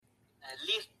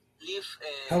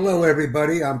Hello,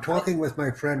 everybody. I'm talking with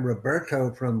my friend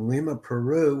Roberto from Lima,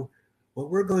 Peru. What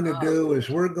we're going to do is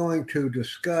we're going to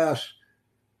discuss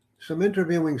some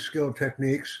interviewing skill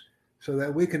techniques so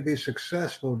that we can be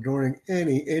successful during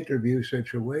any interview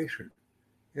situation.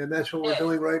 And that's what we're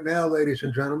doing right now, ladies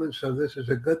and gentlemen. So this is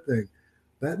a good thing.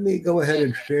 Let me go ahead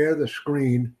and share the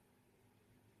screen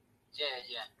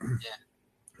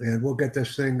and we'll get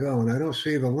this thing going. I don't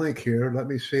see the link here. Let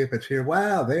me see if it's here.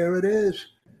 Wow, there it is.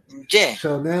 Yeah.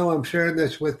 So now I'm sharing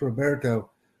this with Roberto.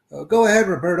 Go ahead,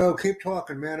 Roberto. Keep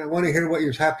talking, man. I want to hear what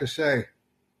you have to say.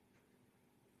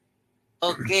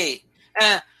 Okay.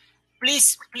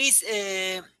 Please.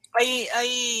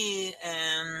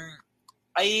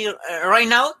 Right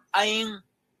now I'm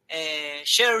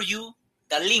share you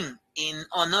the link in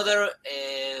another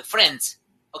friends.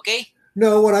 Okay.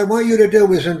 No, what I want you to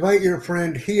do is invite your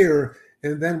friend here,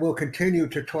 and then we'll continue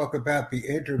to talk about the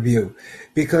interview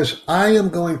because I am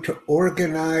going to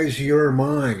organize your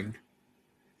mind.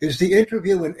 Is the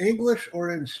interview in English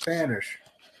or in Spanish?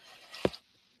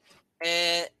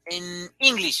 In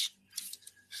English.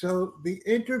 So the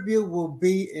interview will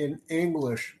be in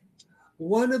English.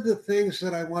 One of the things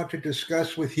that I want to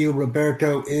discuss with you,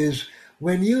 Roberto, is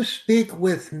when you speak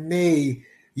with me,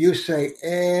 you say,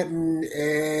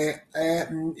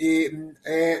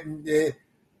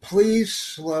 please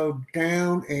slow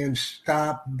down and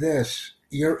stop this.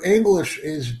 Your English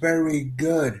is very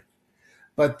good,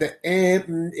 but the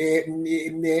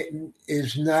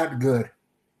is not good.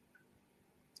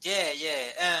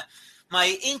 Yeah.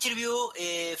 My interview,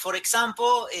 for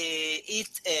example,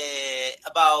 it's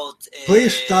about.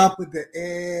 Please stop with the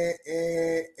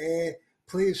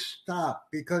Please stop,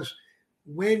 because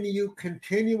when you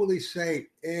continually say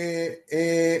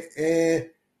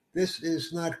this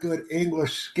is not good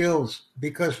English skills.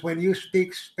 Because when you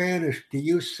speak Spanish, do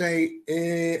you say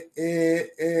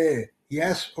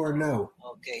yes or no?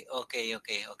 Okay.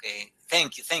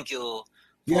 Thank you.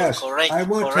 Yes, I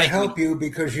want to help you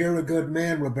because you're a good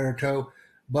man, Roberto.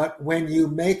 But when you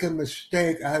make a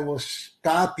mistake, I will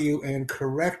stop you and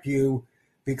correct you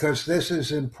because this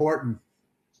is important.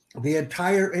 The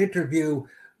entire interview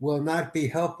will not be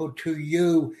helpful to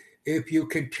you if you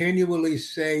continually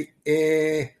say,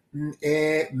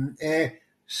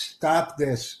 stop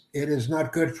this. It is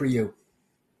not good for you.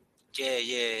 Yeah.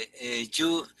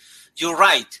 You're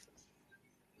right.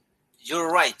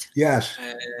 You're right. Yes.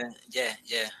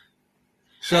 Yeah.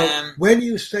 So when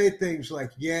you say things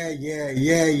like, yeah,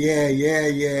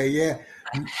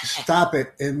 stop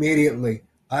it immediately.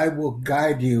 I will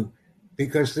guide you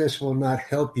because this will not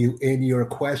help you in your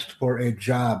quest for a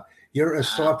job. You're a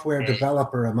software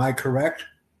developer, am I correct?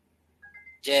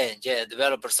 Yeah,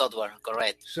 developer software,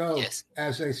 correct. So, yes.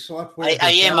 As a software developer,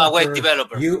 I am a web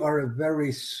developer. You are a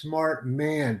very smart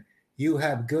man. You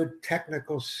have good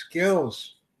technical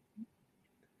skills.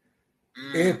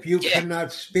 If you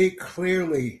cannot speak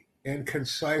clearly and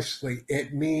concisely,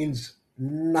 it means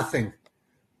nothing.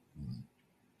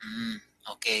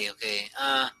 Okay.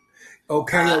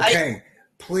 Okay.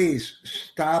 Please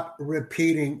stop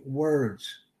repeating words.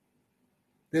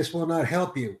 This will not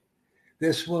help you.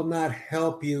 This will not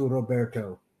help you,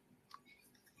 Roberto.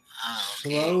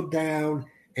 Okay. Slow down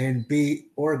and be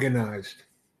organized.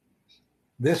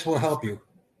 This will help you.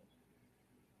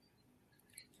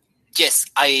 Yes,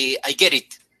 I get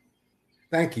it.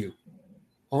 Thank you.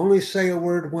 Only say a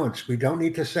word once. We don't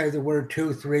need to say the word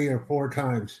 2, 3, or 4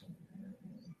 times.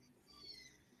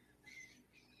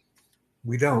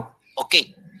 We don't.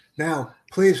 Okay. Now,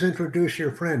 please introduce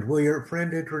your friend. Will your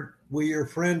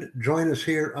friend join us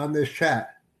here on this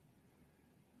chat?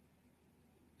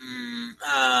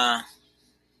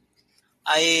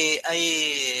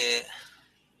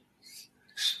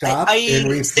 Stop and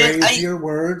rephrase your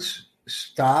words.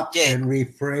 Stop and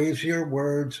rephrase your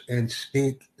words and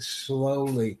speak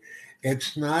slowly.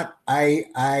 It's not I.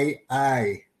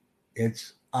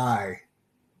 It's I.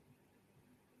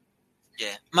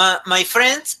 Yeah. My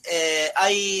friends,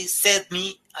 I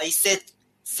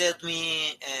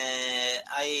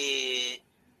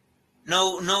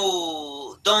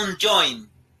no, don't join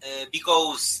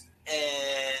because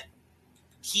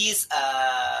he's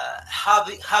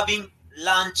having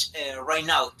lunch right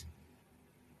now.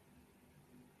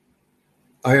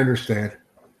 I understand.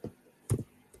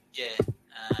 Yeah.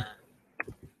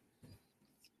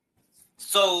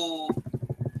 So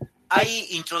I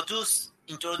introduce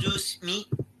me,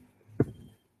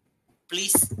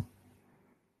 please.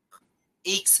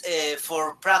 It's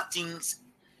for practice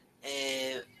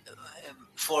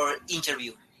for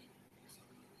interview.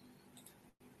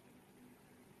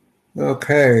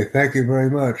 Okay, thank you very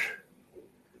much.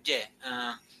 Yeah.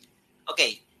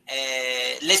 Okay.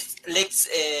 Let's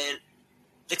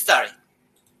start.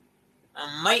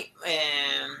 My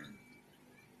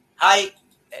Hi,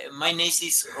 my name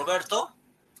is Roberto.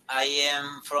 I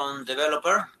am from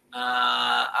developer.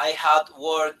 I had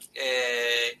worked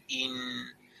in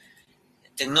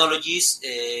technologies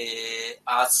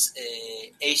as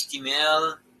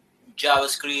HTML,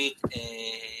 JavaScript,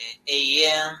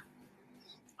 AEM.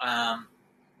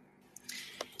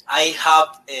 I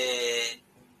have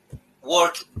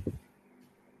worked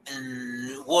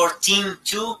in Word team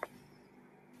too.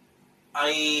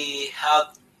 I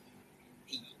have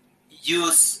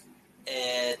used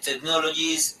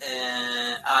technologies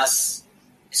as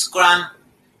Scrum,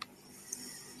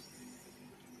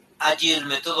 Agile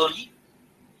methodology.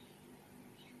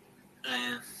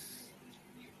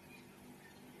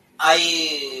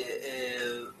 I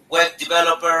web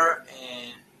developer.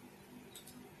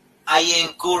 I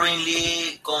am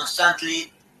currently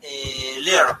constantly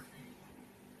learn.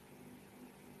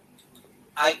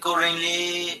 I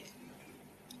currently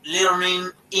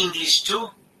learning English too.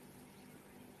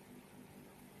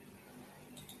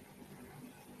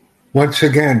 Once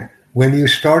again, when you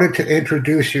started to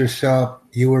introduce yourself,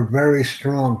 you were very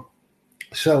strong.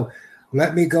 So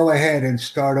let me go ahead and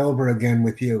start over again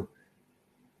with you.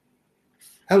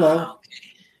 Hello.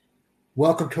 Okay.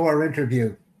 Welcome to our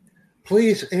interview.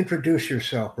 Please introduce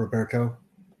yourself, Roberto.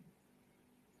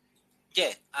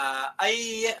 Yeah.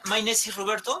 My name is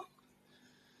Roberto.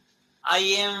 I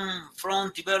am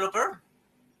from developer.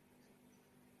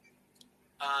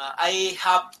 I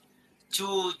have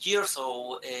 2 years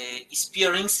of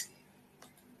experience.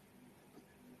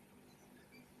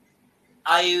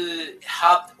 I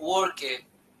have worked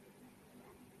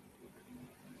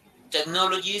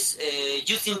technologies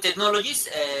using technologies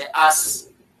as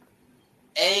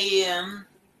AEM,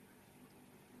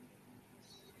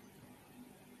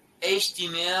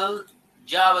 HTML,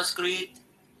 JavaScript,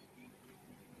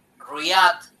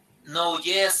 React,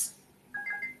 Node.js.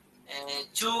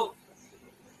 Two,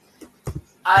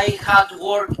 I had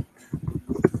worked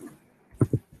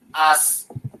as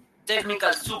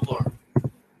technical support.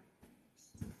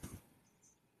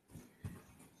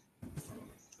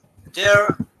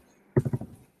 There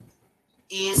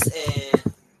is a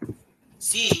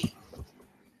C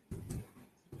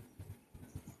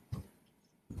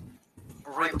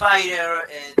repair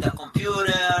the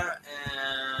computer,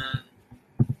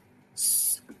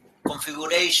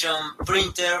 configuration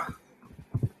printer,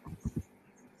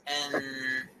 and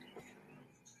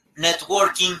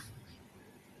networking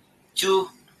too.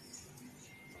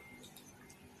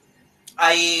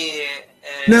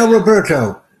 Now,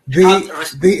 Roberto,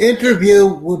 the interview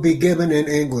will be given in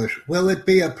English. Will it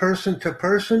be a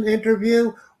person-to-person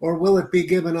interview or will it be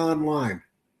given online?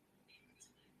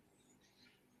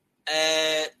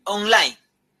 Online.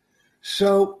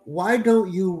 So why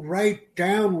don't you write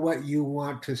down what you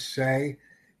want to say?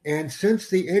 And since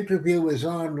the interview is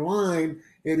online,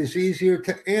 it is easier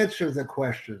to answer the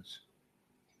questions.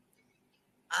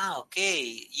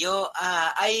 Okay.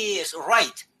 I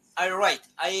write.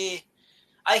 I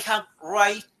have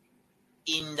write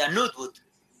in the notebook.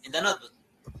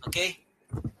 Okay.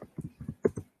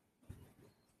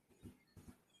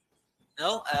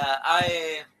 No.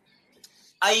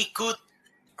 I could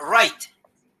write.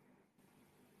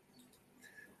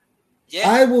 Yeah.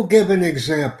 I will give an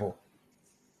example.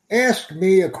 Ask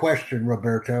me a question,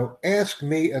 Roberto. Ask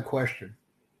me a question.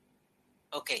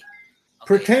 Okay.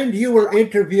 Pretend you were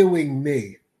interviewing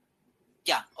me.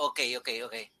 Yeah. Okay.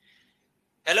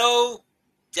 Hello,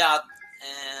 Jack.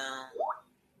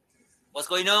 What's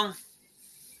going on?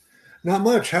 Not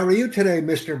much. How are you today,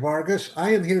 Mr. Vargas?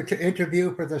 I am here to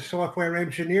interview for the software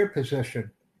engineer position.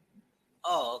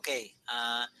 Oh, okay.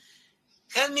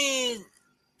 Help me.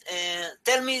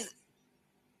 Tell me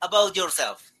about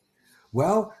yourself.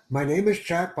 Well, my name is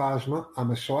Jack Bosma.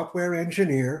 I'm a software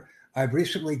engineer. I've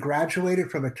recently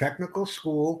graduated from a technical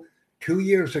school 2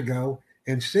 years ago,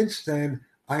 and since then,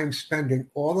 I am spending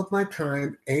all of my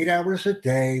time, 8 hours a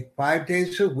day, 5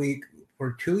 days a week,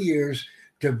 for 2 years,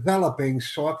 developing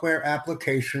software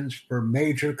applications for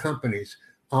major companies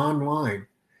online.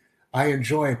 I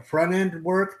enjoy front end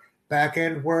work, back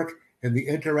end work, and the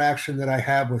interaction that I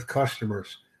have with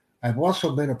customers. I've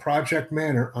also been a project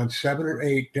manager on 7 or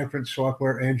 8 different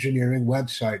software engineering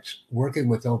websites, working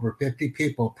with over 50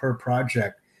 people per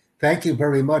project. Thank you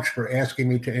very much for asking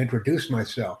me to introduce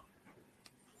myself.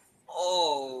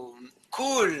 Oh,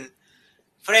 cool,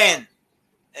 friend.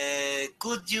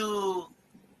 Could you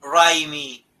write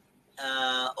me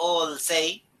all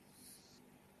say,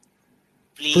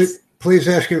 Please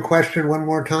ask your question one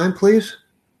more time, please.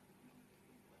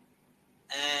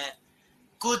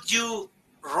 could you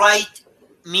write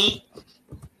me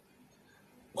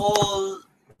all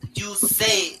you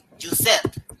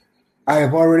said? I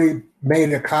have already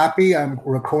made a copy. I'm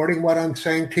recording what I'm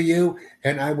saying to you,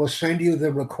 and I will send you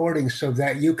the recording so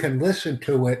that you can listen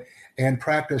to it and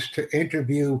practice to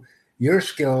interview your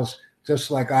skills just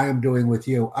like I am doing with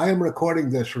you. I am recording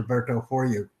this, Roberto, for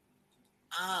you.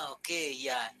 Okay,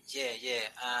 yeah.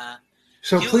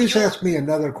 So please ask me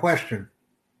another question.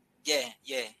 Yeah.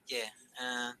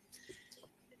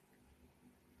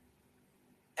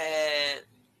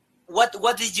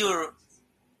 What is your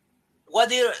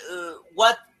what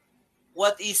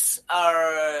is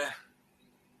our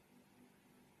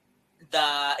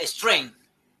the strength?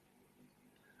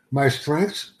 My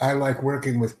strengths, I like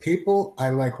working with people, I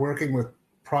like working with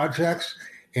projects,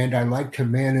 and I like to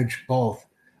manage both.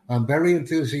 I'm very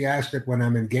enthusiastic when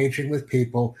I'm engaging with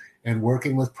people and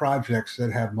working with projects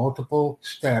that have multiple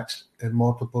steps and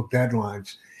multiple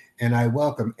deadlines. And I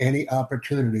welcome any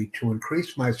opportunity to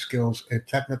increase my skills and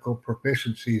technical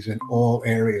proficiencies in all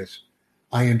areas.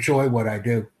 I enjoy what I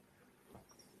do.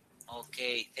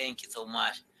 Okay, thank you so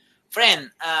much. Friend,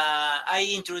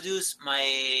 I introduce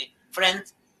my friend,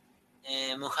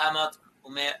 Muhammad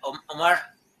Omar.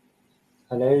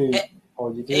 Hello.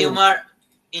 Hey, Omar.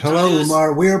 Hello,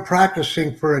 Umar. We are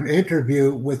practicing for an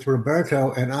interview with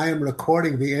Roberto, and I am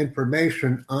recording the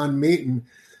information on Meetin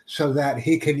so that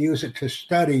he can use it to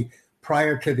study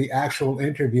prior to the actual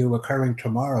interview occurring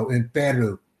tomorrow in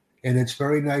Peru. And it's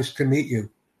very nice to meet you.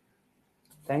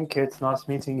 Thank you. It's nice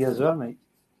meeting you as well, mate.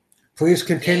 Please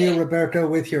continue, Roberto,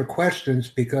 with your questions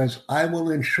because I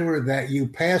will ensure that you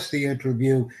pass the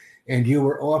interview and you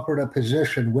are offered a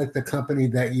position with the company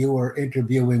that you are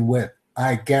interviewing with.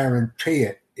 I guarantee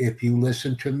it if you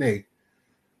listen to me.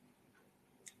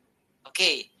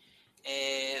 Okay.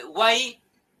 Why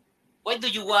do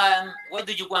you want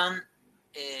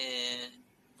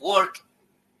work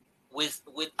with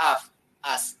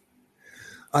us?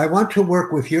 I want to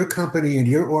work with your company and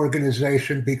your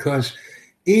organization because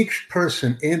each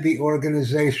person in the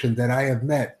organization that I have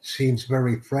met seems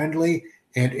very friendly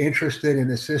and interested in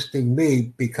assisting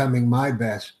me becoming my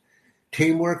best.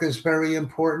 Teamwork is very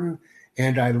important,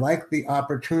 and I like the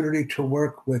opportunity to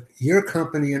work with your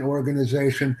company and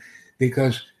organization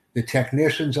because the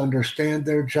technicians understand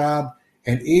their job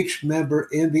and each member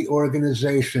in the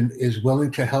organization is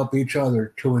willing to help each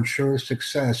other to ensure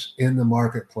success in the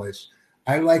marketplace.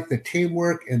 I like the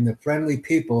teamwork and the friendly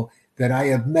people that I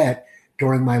have met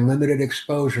during my limited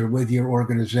exposure with your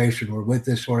organization or with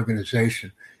this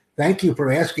organization. Thank you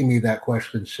for asking me that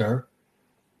question, sir.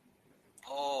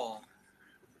 Oh,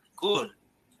 cool.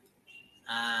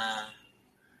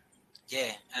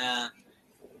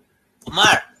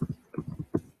 Omar,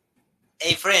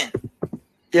 hey friend.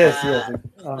 Yes.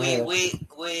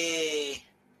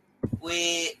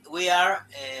 We are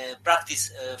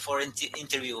practice for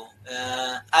interview.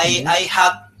 I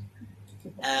have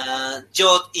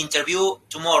job interview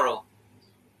tomorrow.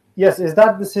 Yes, is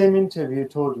that the same interview you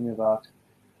told me about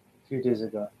a few days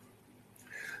ago?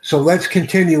 So let's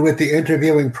continue with the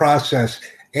interviewing process.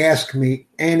 Ask me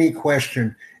any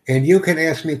question. And you can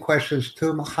ask me questions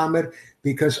too, Muhammad,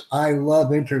 because I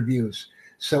love interviews.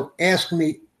 So ask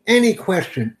me any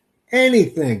question,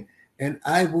 anything, and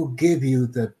I will give you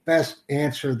the best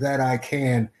answer that I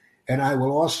can. And I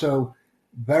will also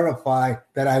verify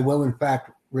that I will, in fact,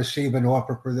 receive an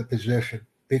offer for the position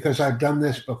because I've done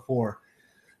this before.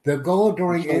 The goal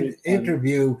during an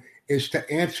interview is to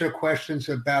answer questions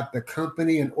about the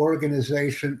company and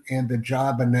organization and the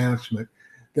job announcement.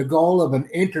 The goal of an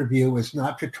interview is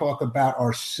not to talk about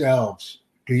ourselves.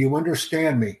 Do you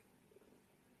understand me?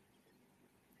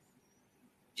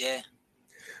 Yeah.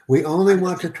 We only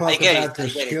want to talk about the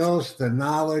skills, the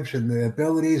knowledge, and the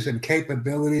abilities and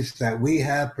capabilities that we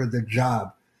have for the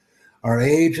job. Our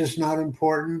age is not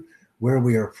important. Where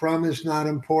we are from is not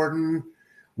important.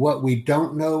 What we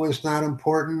don't know is not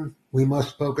important. We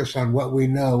must focus on what we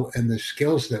know and the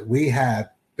skills that we have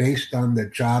based on the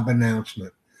job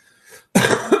announcement.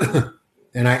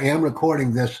 And I am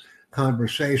recording this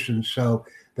conversation so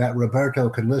that Roberto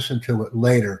can listen to it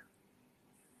later.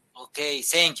 Okay,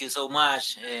 thank you so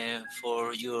much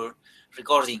for your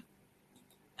recording.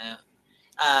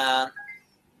 How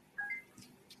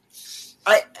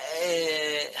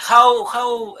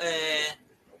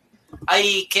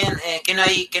I can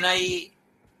I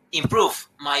improve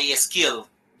my skill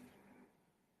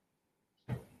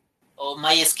or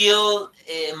my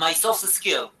soft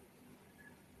skill?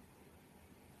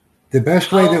 The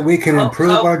best way that we can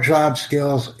improve our job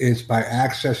skills is by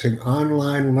accessing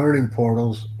online learning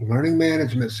portals, learning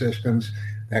management systems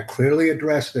that clearly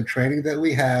address the training that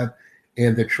we have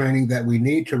and the training that we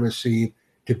need to receive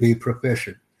to be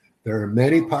proficient. There are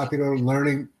many popular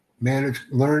learning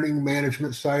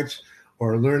management sites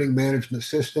or learning management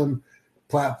system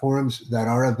platforms that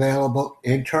are available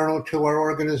internal to our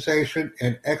organization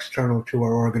and external to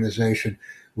our organization,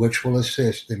 which will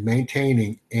assist in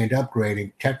maintaining and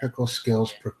upgrading technical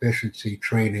skills proficiency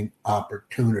training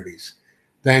opportunities.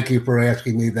 Thank you for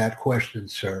asking me that question,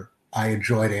 sir. I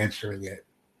enjoyed answering it.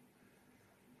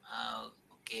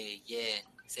 Okay, yeah,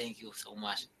 thank you so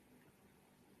much.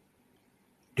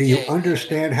 Do you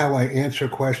understand how I answer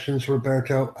questions,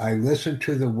 Roberto? I listen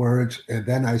to the words and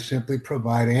then I simply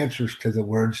provide answers to the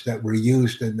words that were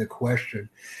used in the question.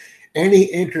 Any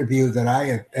interview that I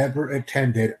have ever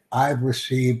attended, I've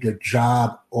received a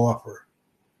job offer.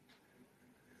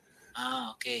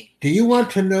 Okay. Do you want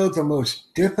to know the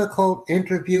most difficult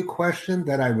interview question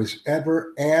that I was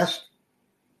ever asked?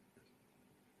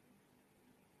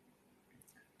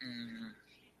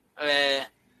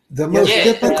 The most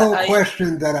difficult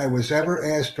question that I was ever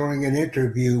asked during an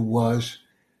interview was,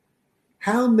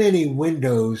 how many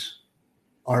windows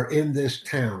are in this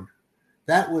town?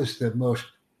 That was the most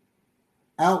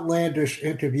outlandish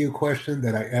interview question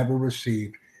that I ever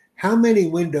received. How many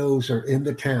windows are in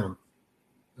the town?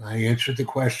 I answered the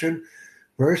question.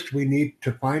 First, we need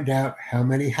to find out how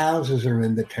many houses are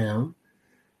in the town,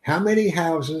 how many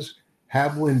houses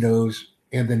have windows,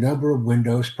 and the number of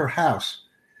windows per house.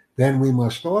 Then we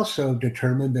must also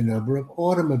determine the number of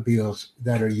automobiles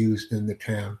that are used in the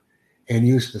town and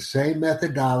use the same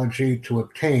methodology to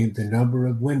obtain the number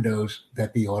of windows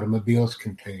that the automobiles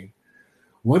contain.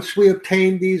 Once we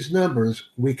obtain these numbers,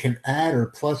 we can add or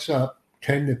plus up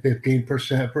 10 to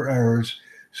 15% for errors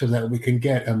so that we can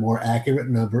get a more accurate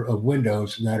number of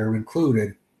windows that are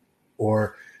included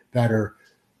or that are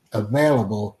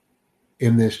available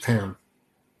in this town.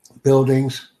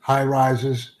 Buildings, high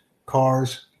rises,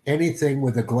 cars, anything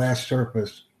with a glass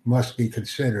surface must be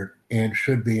considered and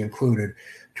should be included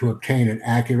to obtain an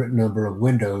accurate number of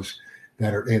windows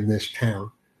that are in this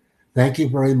town. Thank you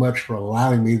very much for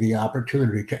allowing me the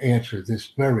opportunity to answer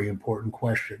this very important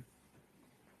question.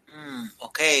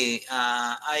 Okay,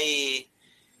 I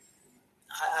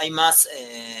must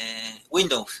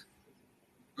windows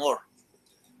more.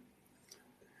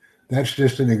 That's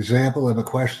just an example of a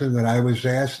question that I was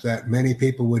asked that many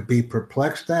people would be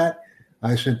perplexed at.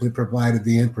 I simply provided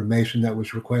the information that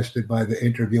was requested by the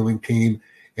interviewing team,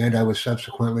 and I was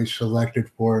subsequently selected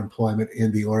for employment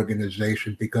in the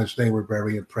organization because they were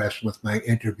very impressed with my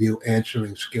interview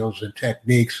answering skills and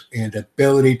techniques and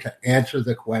ability to answer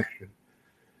the question.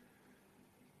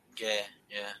 Yeah.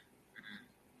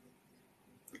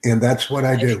 And that's what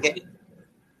I do.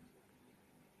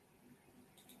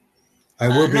 I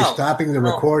will be stopping the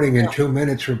recording in 2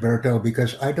 minutes, Roberto,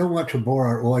 because I don't want to bore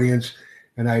our audience,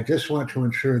 and I just want to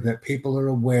ensure that people are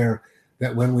aware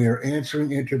that when we are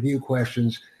answering interview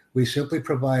questions, we simply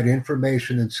provide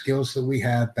information and skills that we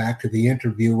have back to the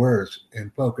interviewers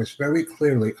and focus very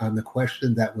clearly on the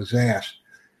question that was asked.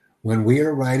 When we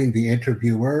are writing, the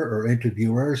interviewer or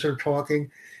interviewers are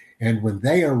talking, and when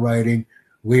they are writing,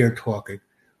 we are talking.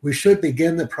 We should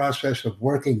begin the process of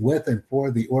working with and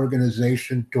for the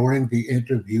organization during the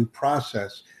interview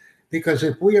process, because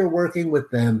if we are working with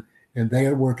them and they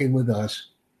are working with us,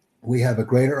 we have a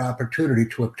greater opportunity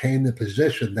to obtain the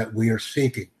position that we are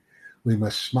seeking. We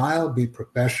must smile, be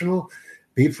professional,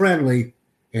 be friendly,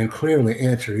 and clearly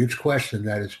answer each question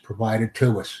that is provided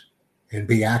to us, and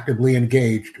be actively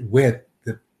engaged with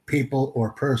the people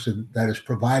or person that is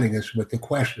providing us with the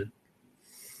question.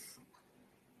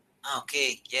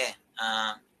 Okay, yeah.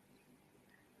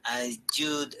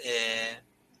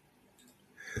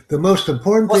 The most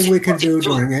important thing we can do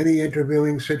during any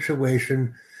interviewing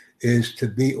situation is to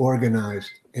be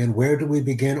organized. And where do we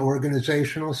begin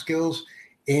organizational skills?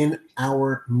 In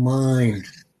our mind.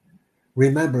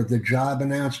 Remember, the job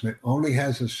announcement only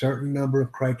has a certain number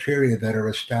of criteria that are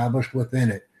established within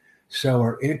it. So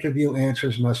our interview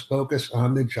answers must focus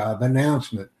on the job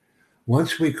announcement.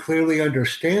 Once we clearly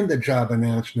understand the job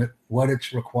announcement, what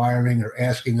it's requiring or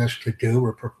asking us to do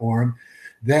or perform,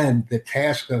 then the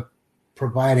task of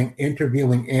providing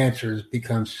interviewing answers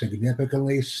becomes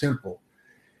significantly simple,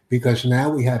 because now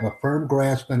we have a firm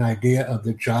grasp and idea of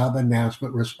the job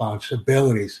announcement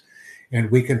responsibilities,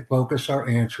 and we can focus our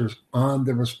answers on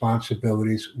the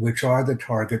responsibilities, which are the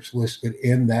targets listed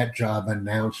in that job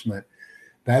announcement.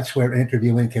 That's where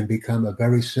interviewing can become a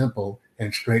very simple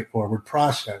and straightforward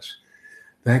process.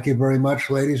 Thank you very much,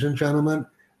 ladies and gentlemen,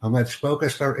 and let's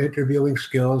focus our interviewing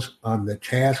skills on the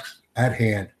tasks at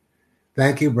hand.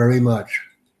 Thank you very much.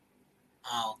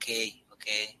 Okay.